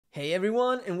Hey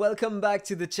everyone and welcome back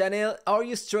to the channel. Are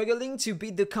you struggling to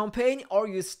beat the campaign? Are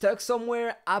you stuck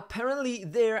somewhere? Apparently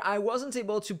there I wasn't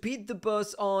able to beat the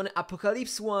boss on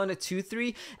Apocalypse 1, 2,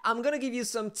 3. I'm gonna give you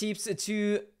some tips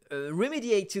to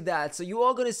remediate to that, so you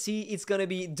are gonna see it's gonna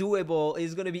be doable,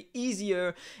 it's gonna be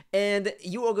easier, and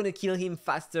you are gonna kill him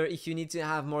faster if you need to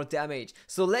have more damage.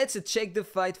 So let's check the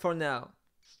fight for now.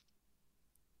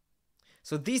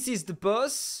 So this is the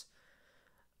boss.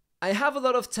 I have a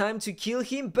lot of time to kill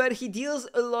him, but he deals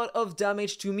a lot of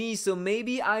damage to me, so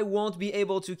maybe I won't be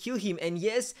able to kill him. And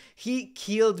yes, he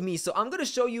killed me. So I'm gonna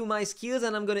show you my skills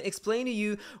and I'm gonna explain to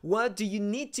you what do you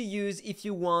need to use if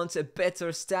you want a better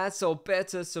stats or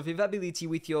better survivability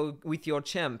with your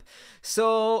champ.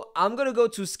 So I'm gonna go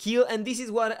to skill, and this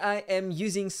is what I am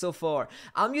using so far.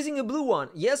 I'm using a blue one.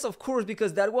 Yes, of course,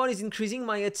 because that one is increasing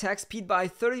my attack speed by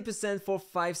 30% for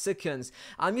 5 seconds.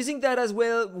 I'm using that as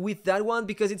well with that one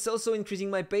because it's also increasing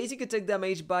my basic attack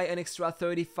damage by an extra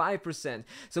 35%.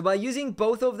 So by using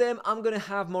both of them, I'm gonna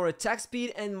have more attack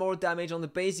speed and more damage on the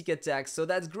basic attacks. So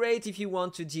that's great if you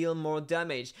want to deal more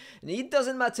damage. And it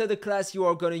doesn't matter the class you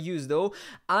are gonna use though.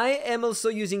 I am also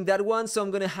using that one, so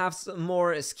I'm gonna have some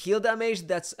more skill damage.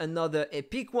 That's another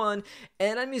epic one.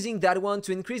 And I'm using that one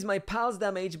to increase my pals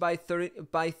damage by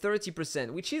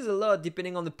 30%, which is a lot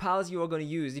depending on the pals you are gonna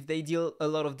use, if they deal a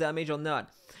lot of damage or not.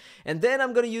 And then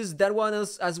I'm gonna use that one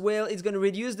as well. It's gonna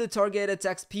reduce the target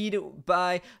attack speed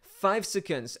by 5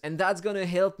 seconds, and that's gonna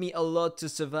help me a lot to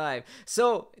survive.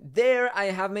 So there I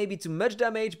have maybe too much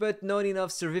damage but not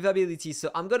enough survivability, so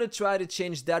I'm gonna try to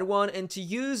change that one and to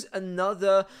use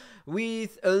another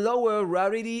with a lower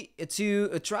rarity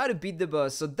to try to beat the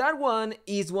boss. So that one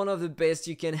is one of the best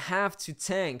you can have to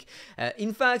tank.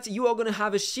 In fact, you are gonna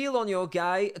have a shield on your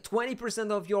guy, 20%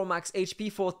 of your max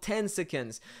HP for 10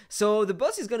 seconds. So the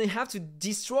boss is gonna have to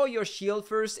destroy your shield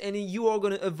first, and you are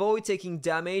gonna avoid taking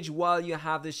damage while you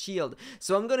have the shield.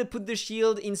 So I'm gonna put the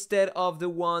shield instead of the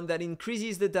one that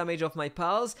increases the damage of my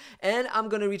pals, and I'm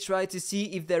gonna retry to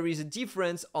see if there is a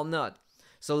difference or not.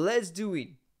 So let's do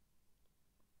it.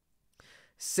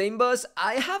 Same boss,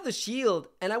 I have the shield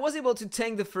and I was able to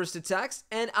tank the first attacks,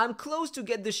 and I'm close to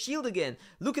get the shield again.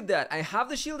 Look at that, I have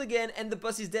the shield again and the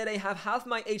boss is dead. I have half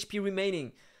my HP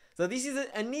remaining. So this is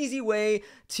an easy way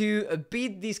to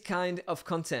beat this kind of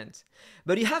content.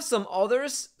 But you have some other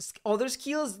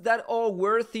skills that are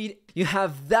worth it. You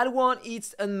have that one,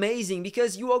 it's amazing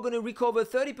because you are going to recover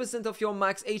 30% of your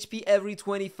max HP every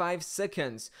 25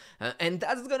 seconds. And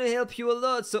that's going to help you a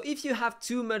lot. So if you have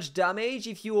too much damage,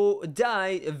 if you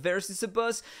die versus a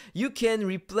boss, you can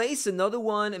replace another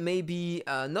one, maybe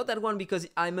not that one because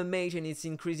I'm a mage and it's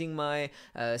increasing my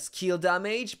skill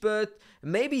damage, but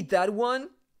maybe that one.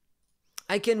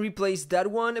 I can replace that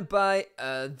one by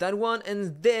that one,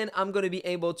 and then I'm gonna be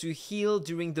able to heal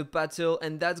during the battle,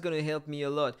 and that's gonna help me a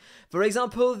lot. For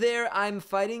example, there I'm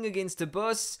fighting against a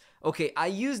boss. Okay, I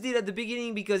used it at the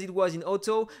beginning because it was in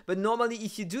auto, but normally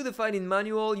if you do the fight in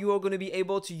manual, you are gonna be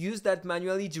able to use that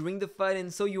manually during the fight,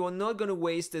 and so you are not gonna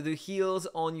waste the heals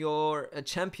on your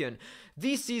champion.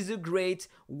 This is a great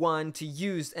one to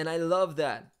use, and I love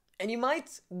that. And you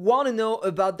might want to know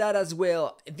about that as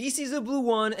well. This is a blue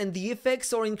one, and the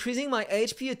effects are increasing my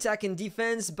HP, attack and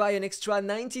defense by an extra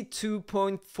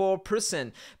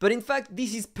 92.4%. But in fact,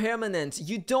 this is permanent.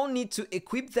 You don't need to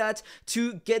equip that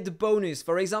to get the bonus.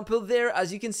 For example, there,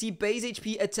 as you can see, base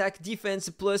HP, attack, defense,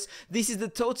 plus this is the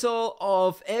total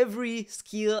of every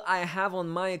skill I have on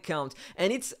my account.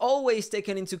 And it's always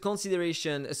taken into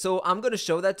consideration. So I'm going to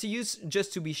show that to you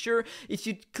just to be sure. If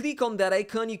you click on that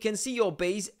icon, you can see your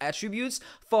base attributes,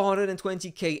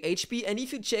 420k HP, and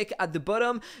if you check at the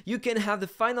bottom, you can have the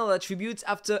final attributes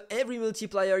after every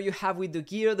multiplier you have with the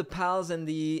gear, the pals, and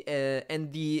the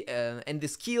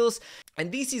skills.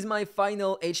 And this is my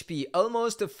final HP,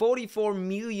 almost 44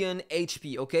 million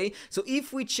HP. Okay, so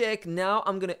if we check now,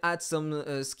 I'm gonna add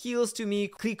some skills to me.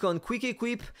 Click on quick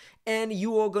equip, and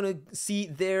you are gonna see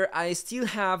there I still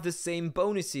have the same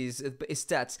bonuses,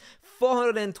 stats,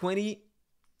 420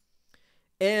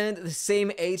 and the same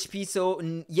HP. So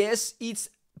yes, it's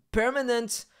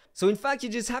permanent. So in fact, you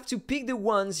just have to pick the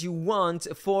ones you want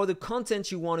for the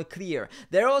content you want to clear.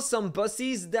 There are some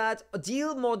bosses that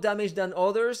deal more damage than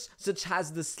others, such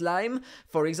as the slime,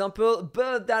 for example,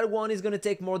 but that one is going to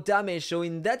take more damage. So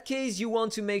in that case, you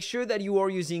want to make sure that you are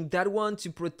using that one to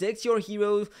protect your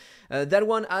hero, that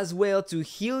one as well to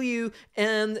heal you,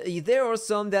 and there are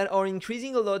some that are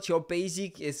increasing a lot your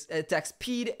basic attack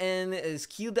speed and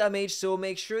skill damage, so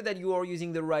make sure that you are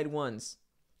using the right ones.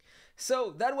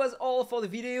 So that was all for the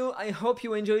video. I hope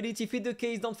you enjoyed it. If it's the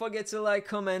case, don't forget to like,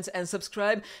 comment and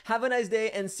subscribe. Have a nice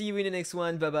day and see you in the next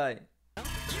one. Bye bye.